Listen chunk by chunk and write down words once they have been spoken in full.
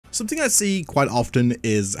Something I see quite often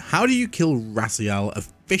is, how do you kill Rasial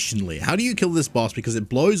efficiently? How do you kill this boss? Because it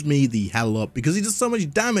blows me the hell up because he does so much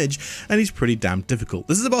damage and he's pretty damn difficult.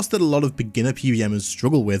 This is a boss that a lot of beginner PvMers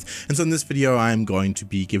struggle with, and so in this video I am going to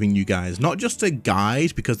be giving you guys not just a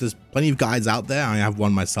guide, because there's plenty of guides out there, I have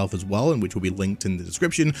one myself as well, and which will be linked in the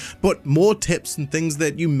description, but more tips and things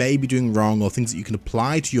that you may be doing wrong or things that you can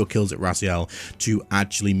apply to your kills at Rasial to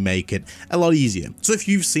actually make it a lot easier. So if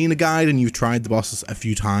you've seen a guide and you've tried the bosses a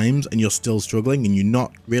few times and you're still struggling and you're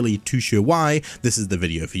not really too sure why, this is the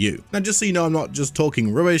video for you. Now, just so you know, I'm not just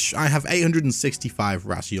talking rubbish. I have 865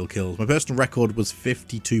 Rasial kills. My personal record was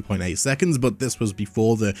 52.8 seconds, but this was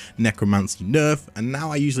before the necromancy nerf, and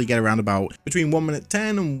now I usually get around about between 1 minute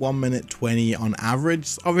 10 and 1 minute 20 on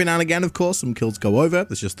average. Every now and again, of course, some kills go over.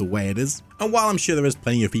 That's just the way it is. And while I'm sure there is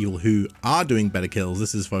plenty of people who are doing better kills,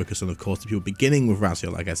 this is focused on, of course, the people beginning with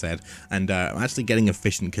Rasial, like I said, and actually getting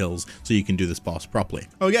efficient kills so you can do this boss properly.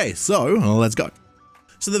 Okay, so let's go.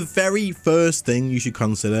 So the very first thing you should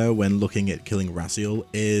consider when looking at killing Rasial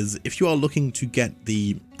is, if you are looking to get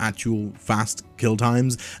the actual fast kill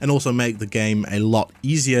times and also make the game a lot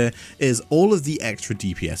easier, is all of the extra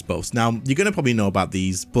DPS buffs. Now, you're going to probably know about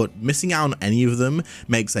these, but missing out on any of them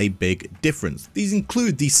makes a big difference. These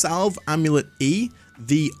include the Salve Amulet E,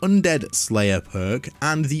 the Undead Slayer perk,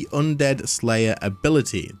 and the Undead Slayer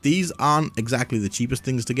ability. These aren't exactly the cheapest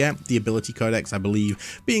things to get, the ability codex, I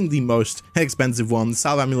believe, being the most expensive one. The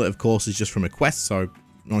Salve Amulet, of course, is just from a quest, so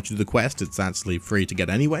once you do the quest, it's actually free to get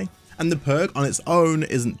anyway. And the perk on its own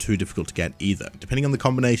isn't too difficult to get either. Depending on the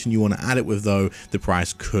combination you want to add it with though, the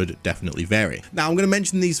price could definitely vary. Now I'm going to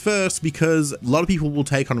mention these first because a lot of people will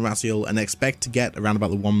take on Rasial and expect to get around about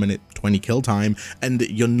the 1 minute 20 kill time, and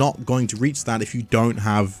you're not going to reach that if you don't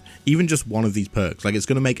have even just one of these perks. Like, it's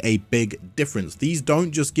going to make a big difference. These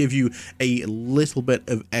don't just give you a little bit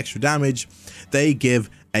of extra damage, they give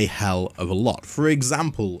a hell of a lot. For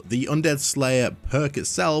example, the Undead Slayer perk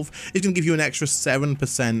itself is going to give you an extra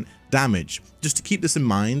 7% damage. Just to keep this in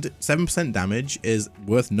mind, 7% damage is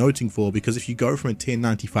worth noting for, because if you go from a tier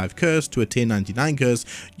 95 curse to a tier 99 curse,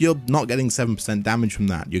 you're not getting 7% damage from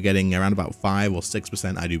that. You're getting around about 5 or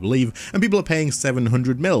 6%, I do believe, and people are paying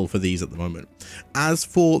 700 mil for these at the moment. As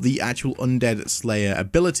for the actual Undead Slayer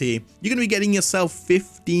ability, you're going to be getting yourself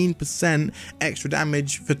 15% extra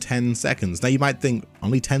damage for 10 seconds. Now you might think,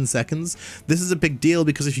 only 10 seconds? This is a big deal,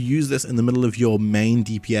 because if you use this in the middle of your main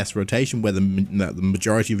DPS rotation, where the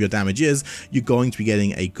majority of your damage is, you're going to be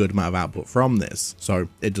getting a good amount of output from this. So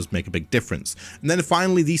it does make a big difference. And then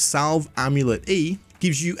finally, the Salve Amulet E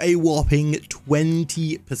gives you a whopping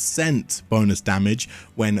 20% bonus damage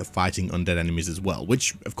when fighting undead enemies as well,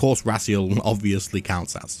 which of course Rasial obviously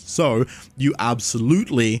counts as. So you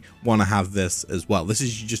absolutely want to have this as well. This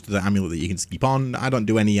is just the amulet that you can keep on. I don't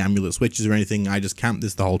do any amulet switches or anything. I just camp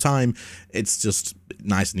this the whole time. It's just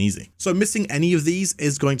nice and easy. So missing any of these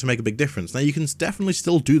is going to make a big difference. Now you can definitely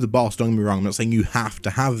still do the boss, don't get me wrong. I'm not saying you have to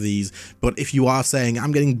have these, but if you are saying,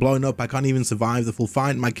 I'm getting blown up, I can't even survive the full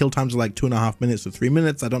fight, my kill times are like 2.5 minutes to 3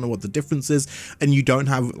 minutes, I don't know what the difference is, and you don't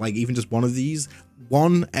have like even just one of these,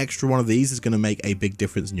 one extra one of these is going to make a big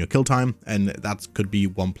difference in your kill time, and that could be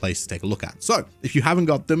one place to take a look at. So if you haven't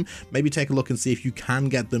got them, maybe take a look and see if you can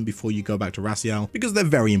get them before you go back to Rasial, because they're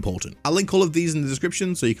very important. I'll link all of these in the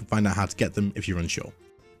description so you can find out how to get them if you're unsure.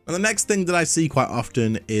 And the next thing that I see quite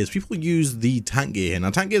often is people use the tank gear here. Now,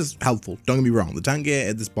 tank gear is helpful, don't get me wrong. The tank gear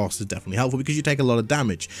at this boss is definitely helpful because you take a lot of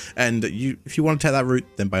damage, and if you want to take that route,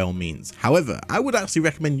 then by all means. However, I would actually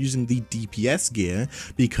recommend using the DPS gear,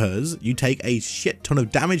 because you take a shit ton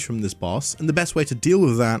of damage from this boss, and the best way to deal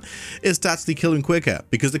with that is to actually kill him quicker,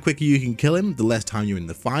 because the quicker you can kill him, the less time you're in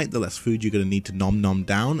the fight, the less food you're going to need to nom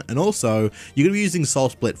down, and also you're going to be using Soul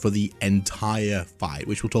Split for the entire fight,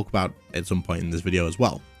 which we'll talk about at some point in this video as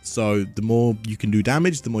well. So the more you can do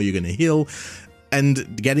damage, the more you're going to heal,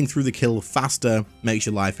 and getting through the kill faster makes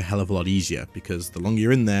your life a hell of a lot easier, because the longer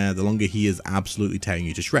you're in there, the longer he is absolutely tearing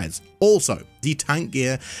you to shreds. Also, the tank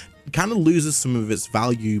gear kind of loses some of its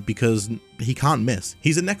value because he can't miss.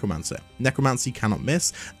 He's a necromancer. Necromancy cannot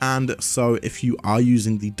miss, and so if you are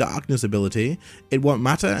using the darkness ability, it won't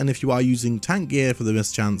matter, and if you are using tank gear for the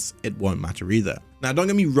miss chance, it won't matter either. Now, don't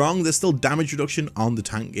get me wrong, there's still damage reduction on the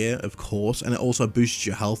tank gear, of course, and it also boosts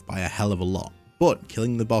your health by a hell of a lot, but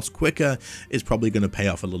killing the boss quicker is probably going to pay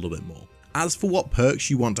off a little bit more. As for what perks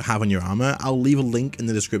you want to have on your armor, I'll leave a link in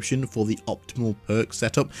the description for the optimal perk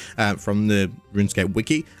setup from the RuneScape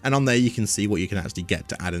wiki, and on there you can see what you can actually get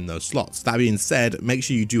to add in those slots. That being said, make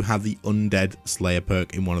sure you do have the Undead Slayer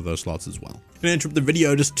perk in one of those slots as well. I'm gonna interrupt the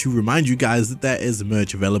video just to remind you guys that there is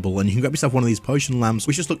merch available, and you can grab yourself one of these potion lamps,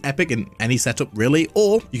 which just look epic in any setup really,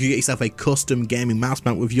 or you can get yourself a custom gaming mouse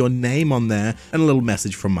mount with your name on there and a little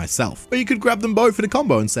message from myself. Or you could grab them both for the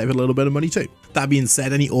combo and save a little bit of money too. That being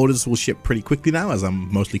said, any orders will ship pretty quickly now, as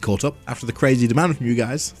I'm mostly caught up after the crazy demand from you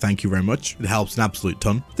guys. Thank you very much. It helps an absolute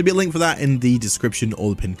ton. There'll be a link for that in the description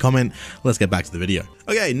or the pinned comment. Let's get back to the video.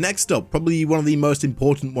 Okay, next up, probably one of the most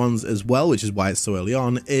important ones as well, which is why it's so early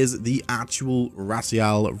on, is the actual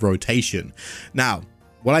Rasial rotation. Now,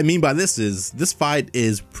 what I mean by this is, this fight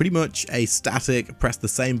is pretty much a static, press the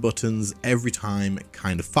same buttons every time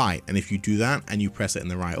kind of fight. And if you do that and you press it in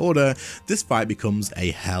the right order, this fight becomes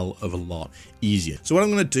a hell of a lot easier. So what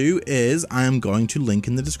I'm going to do is I am going to link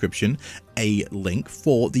in the description a link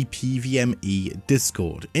for the PVME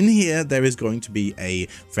Discord. In here, there is going to be a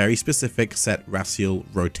very specific set Rasial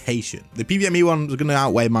rotation. The PVME one is going to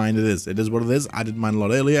outweigh mine. It is what it is. I did mine a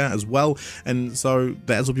lot earlier as well, and so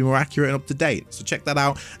theirs will be more accurate and up to date. So check that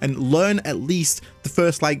out and learn at least the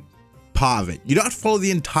first part of it. You don't have to follow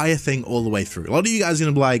the entire thing all the way through. A lot of you guys are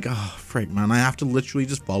gonna be like, oh frick man, I have to literally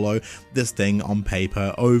just follow this thing on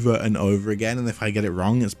paper over and over again, and if I get it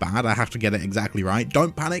wrong, it's bad. I have to get it exactly right.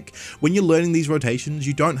 Don't panic. When you're learning these rotations,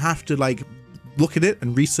 you don't have to look at it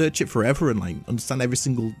and research it forever and understand every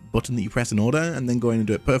single button that you press in order and then go in and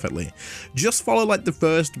do it perfectly. Just follow the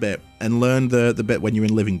first bit and learn the bit when you're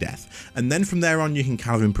in living death, and then from there on you can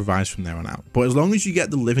kind of improvise from there on out. But as long as you get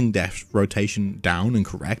the living death rotation down and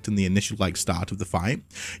correct in the initial start of the fight,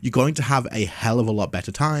 you're going to have a hell of a lot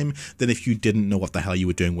better time than if you didn't know what the hell you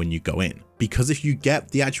were doing when you go in. Because if you get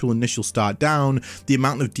the actual initial start down, the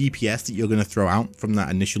amount of DPS that you're going to throw out from that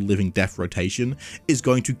initial living death rotation is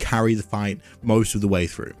going to carry the fight most of the way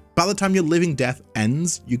through. By the time your living death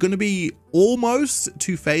ends, you're going to be almost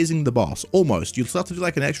to phasing the boss. Almost. You'll start to do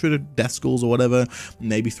an extra death skulls or whatever,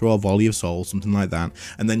 maybe throw a volley of souls, something like that,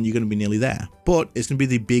 and then you're going to be nearly there. But it's going to be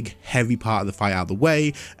the big heavy part of the fight out of the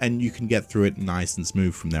way, and you can get through it nice and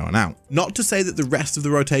smooth from there on out. Not to say that the rest of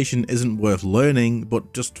the rotation isn't worth learning,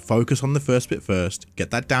 but just focus on the first bit first,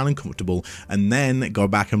 get that down and comfortable, and then go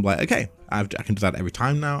back and be like, okay, I can do that every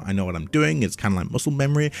time now. I know what I'm doing. It's kind of like muscle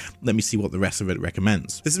memory. Let me see what the rest of it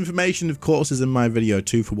recommends. This information, of course, is in my video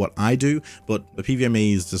too for what I do, but the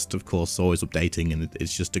PVME is just, of course, always updating, and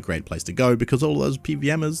it's just a great place to go because all those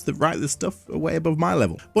PVMers that write this stuff are way above my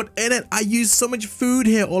level. But in it, I use so much food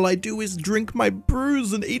here. All I do is drink my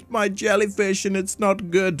brews and eat my jellyfish, and it's not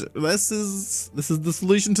good. This is the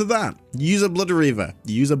solution to that. Use a Blood Reaver.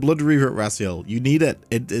 Use a Blood Reaver at Rasial. You need it.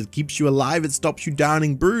 It keeps you alive. It stops you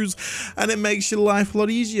downing brews, and it makes your life a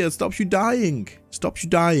lot easier. It stops you dying. Stops you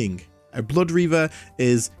dying. A Blood Reaver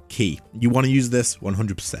is key. You want to use this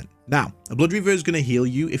 100%. Now, a Blood Reaver is going to heal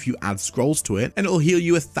you if you add scrolls to it, and it'll heal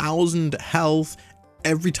you 1,000 health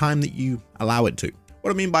every time that you allow it to. What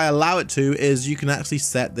I mean by allow it to is you can actually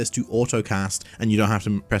set this to auto cast, and you don't have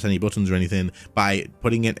to press any buttons or anything by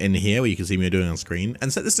putting it in here where you can see me doing on screen,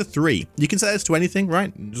 and set this to 3. You can set this to anything, right?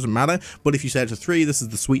 It doesn't matter. But if you set it to 3, this is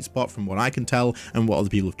the sweet spot from what I can tell and what other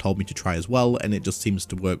people have told me to try as well, and it just seems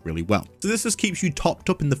to work really well. So this just keeps you topped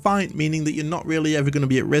up in the fight, meaning that you're not really ever going to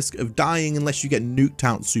be at risk of dying unless you get nuked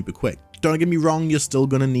out super quick. Don't get me wrong, you're still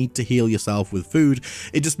going to need to heal yourself with food.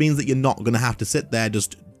 It just means that you're not going to have to sit there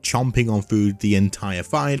just chomping on food the entire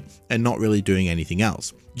fight and not really doing anything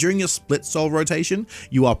else. During your split soul rotation,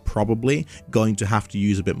 you are probably going to have to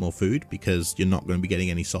use a bit more food because you're not going to be getting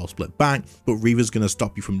any soul split back, but Reaver's going to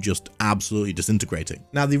stop you from just absolutely disintegrating.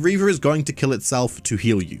 Now, the Reaver is going to kill itself to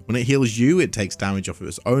heal you. When it heals you, it takes damage off of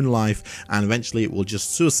its own life, and eventually it will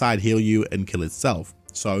just suicide heal you and kill itself.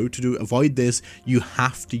 So to avoid this, you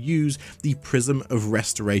have to use the Prism of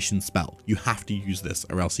Restoration spell. You have to use this,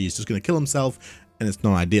 or else he's just going to kill himself, and it's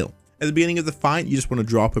not ideal. At the beginning of the fight, you just want to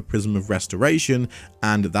drop a Prism of Restoration,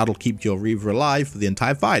 and that'll keep your Reaver alive for the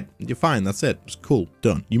entire fight. You're fine, that's it. It's cool,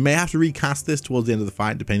 done. You may have to recast this towards the end of the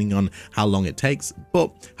fight, depending on how long it takes,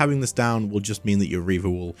 but having this down will just mean that your Reaver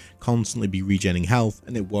will constantly be regenerating health,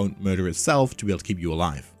 and it won't murder itself to be able to keep you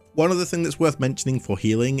alive. One other thing that's worth mentioning for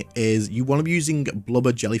healing is you want to be using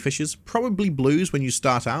blubber jellyfishes, probably blues when you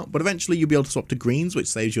start out, but eventually you'll be able to swap to greens, which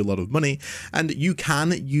saves you a lot of money. And you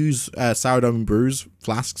can use sourdough and brews,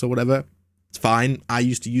 flasks or whatever. It's fine. I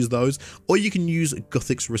used to use those. Or you can use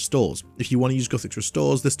Guthix Restores. If you want to use Guthix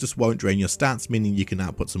Restores, this just won't drain your stats, meaning you can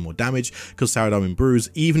output some more damage, because Sourdough and Brews,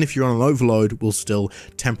 even if you're on an overload, will still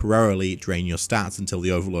temporarily drain your stats until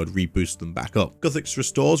the overload reboosts them back up. Guthix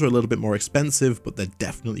Restores are a little bit more expensive, but they're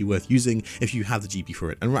definitely worth using if you have the GP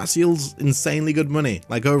for it. And Rasial's insanely good money,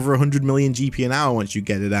 like over 100 million GP an hour once you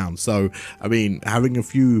get it down. So, I mean, having a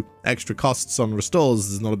few extra costs on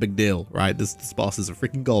restores is not a big deal, right? This boss is a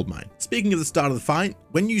freaking gold mine. Speaking of the start of the fight.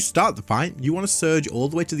 When you start the fight, you want to surge all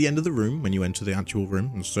the way to the end of the room when you enter the actual room,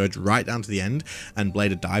 and surge right down to the end and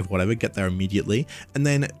blade a dive, whatever, get there immediately, and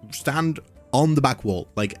then stand on the back wall,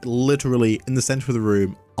 like literally in the center of the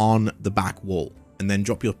room on the back wall, and then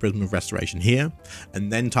drop your Prism of Restoration here,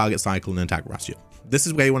 and then target cycle and attack Rasial. This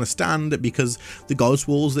is where you want to stand because the ghost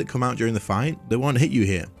walls that come out during the fight, they won't hit you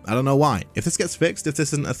here. I don't know why. If this gets fixed, if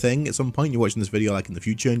this isn't a thing at some point, you're watching this video like in the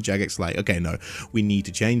future and Jagex like, okay, no, we need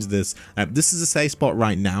to change this. This is a safe spot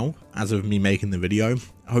right now as of me making the video.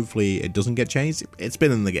 Hopefully it doesn't get changed. It's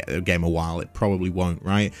been in the game a while. It probably won't,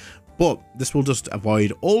 right? But this will just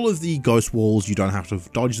avoid all of the ghost walls. You don't have to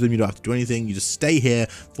dodge them. You don't have to do anything. You just stay here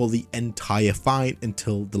for the entire fight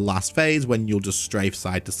until the last phase when you'll just strafe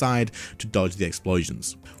side to side to dodge the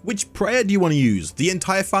explosions. Which prayer do you want to use? The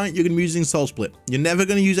entire fight you're going to be using Soul Split. You're never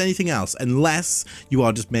going to use anything else unless you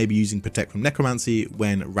are just maybe using Protect from Necromancy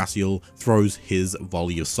when Rasial throws his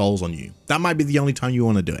volley of souls on you. That might be the only time you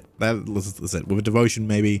want to do it. That's it. With a devotion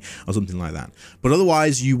maybe or something like that. But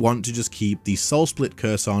otherwise you want to just keep the Soul Split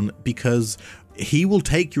curse on because he will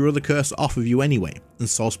take your other curse off of you anyway, and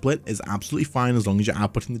Soul Split is absolutely fine as long as you're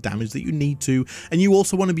outputting the damage that you need to, and you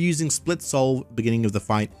also want to be using Split Soul beginning of the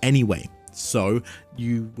fight anyway, so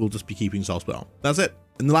you will just be keeping Soul Split on. That's it.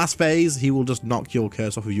 In the last phase, he will just knock your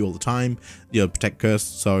curse off of you all the time, your Protect curse,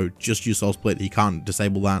 so just use Soul Split. He can't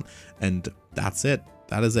disable that, and that's it.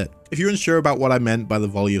 That is it. If you're unsure about what I meant by the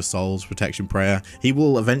volley of souls protection prayer, he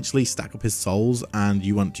will eventually stack up his souls and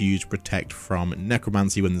you want to use Protect from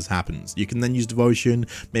Necromancy when this happens. You can then use Devotion,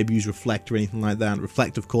 maybe use Reflect or anything like that.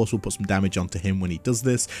 Reflect, of course, will put some damage onto him when he does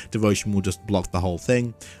this. Devotion will just block the whole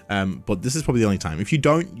thing. But this is probably the only time. If you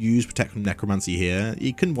don't use Protect from Necromancy here,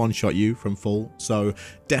 he can one-shot you from full. So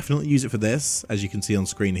definitely use it for this, as you can see on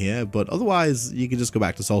screen here. But otherwise, you can just go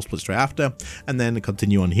back to Soul Split straight after and then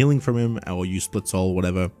continue on healing from him or use Split Soul,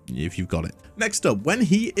 whatever, if you've got it. Next up, when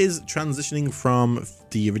he is transitioning from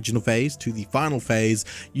the original phase to the final phase,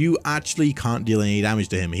 you actually can't deal any damage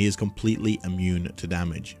to him. He is completely immune to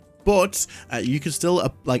damage. But you can still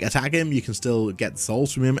attack him, you can still get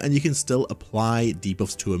souls from him, and you can still apply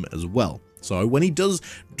debuffs to him as well. So when he does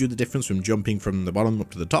do the difference from jumping from the bottom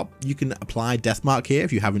up to the top, you can apply Deathmark here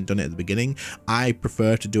if you haven't done it at the beginning. I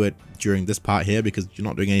prefer to do it during this part here because you're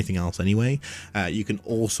not doing anything else anyway. You can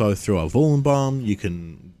also throw a Vuln Bomb, you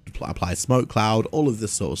can apply Smoke Cloud, all of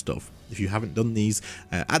this sort of stuff. If you haven't done these,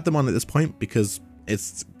 add them on at this point because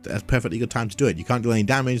it's a perfectly good time to do it. You can't do any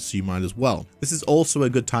damage, so you might as well. This is also a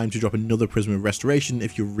good time to drop another Prism of Restoration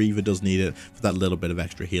if your Reaver does need it for that little bit of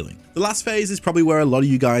extra healing. The last phase is probably where a lot of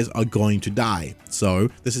you guys are going to die. So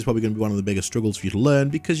this is probably going to be one of the biggest struggles for you to learn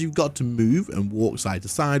because you've got to move and walk side to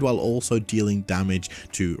side while also dealing damage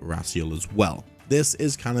to Rasial as well. This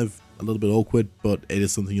is kind of a little bit awkward, but it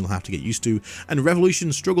is something you'll have to get used to. And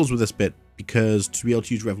Revolution struggles with this bit because to be able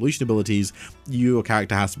to use Revolution abilities, your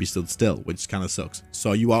character has to be stood still, which kind of sucks.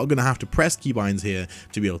 So you are going to have to press keybinds here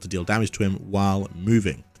to be able to deal damage to him while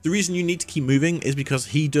moving. The reason you need to keep moving is because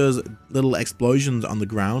he does little explosions on the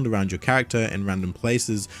ground around your character in random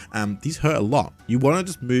places. These hurt a lot. You want to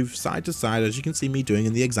just move side to side, as you can see me doing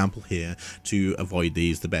in the example here, to avoid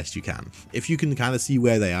these the best you can. If you can kind of see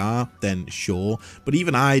where they are, then sure. But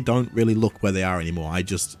even I don't really look where they are anymore. I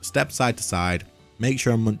just step side to side, make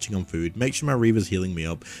sure I'm munching on food, make sure my Reaver's healing me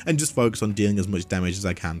up, and just focus on dealing as much damage as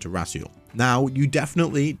I can to Rasial. Now, you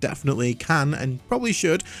definitely can and probably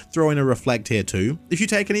should throw in a Reflect here too. If you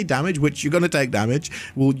take any damage, which you're going to take damage,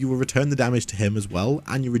 well, you will return the damage to him as well,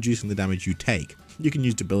 and you're reducing the damage you take. You can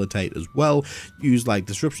use Debilitate as well, use like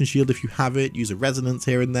Disruption Shield if you have it, use a Resonance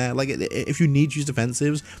here and there. Like if you need to use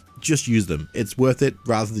defensives, just use them. It's worth it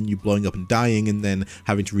rather than you blowing up and dying and then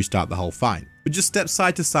having to restart the whole fight. But just step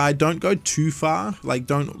side to side, don't go too far, like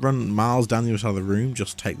don't run miles down the other side of the room,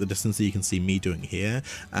 just take the distance that you can see me doing here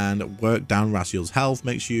and work down Rasial's health,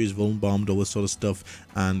 make sure you use Vuln Bombed, all this sort of stuff,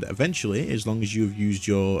 and eventually, as long as you've used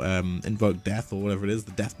your Invoke Death or whatever it is,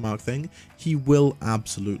 the Death Mark thing, he will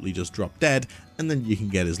absolutely just drop dead and then you can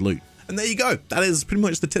get his loot. And there you go. That is pretty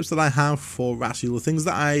much the tips that I have for Rasial, the things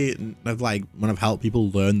that I have when I've helped people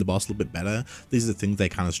learn the boss a little bit better. These are the things they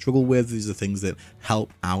kind of struggle with. These are things that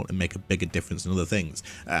help out and make a bigger difference than other things.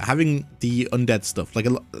 Having the undead stuff, like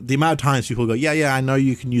the amount of times people go, yeah, I know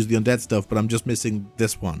you can use the undead stuff, but I'm just missing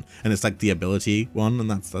this one. And it's like the ability one, and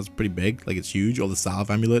that's pretty big. Like it's huge. Or the Salve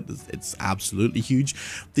Amulet, it's absolutely huge.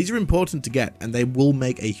 These are important to get, and they will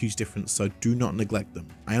make a huge difference. So do not neglect them.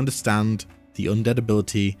 I understand the undead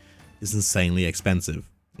ability is insanely expensive,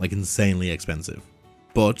 like insanely expensive,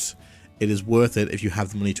 but it is worth it if you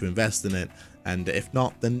have the money to invest in it. And if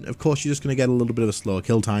not, then of course you're just going to get a little bit of a slower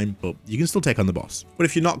kill time, but you can still take on the boss. But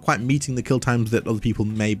if you're not quite meeting the kill times that other people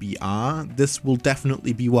maybe are, this will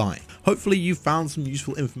definitely be why. Hopefully you found some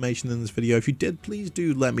useful information in this video. If you did, please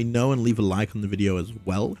do let me know and leave a like on the video as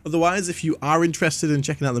well. Otherwise, if you are interested in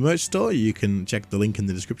checking out the merch store, you can check the link in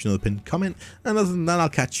the description of the pinned comment. And other than that, I'll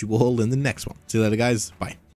catch you all in the next one. See you later, guys. Bye.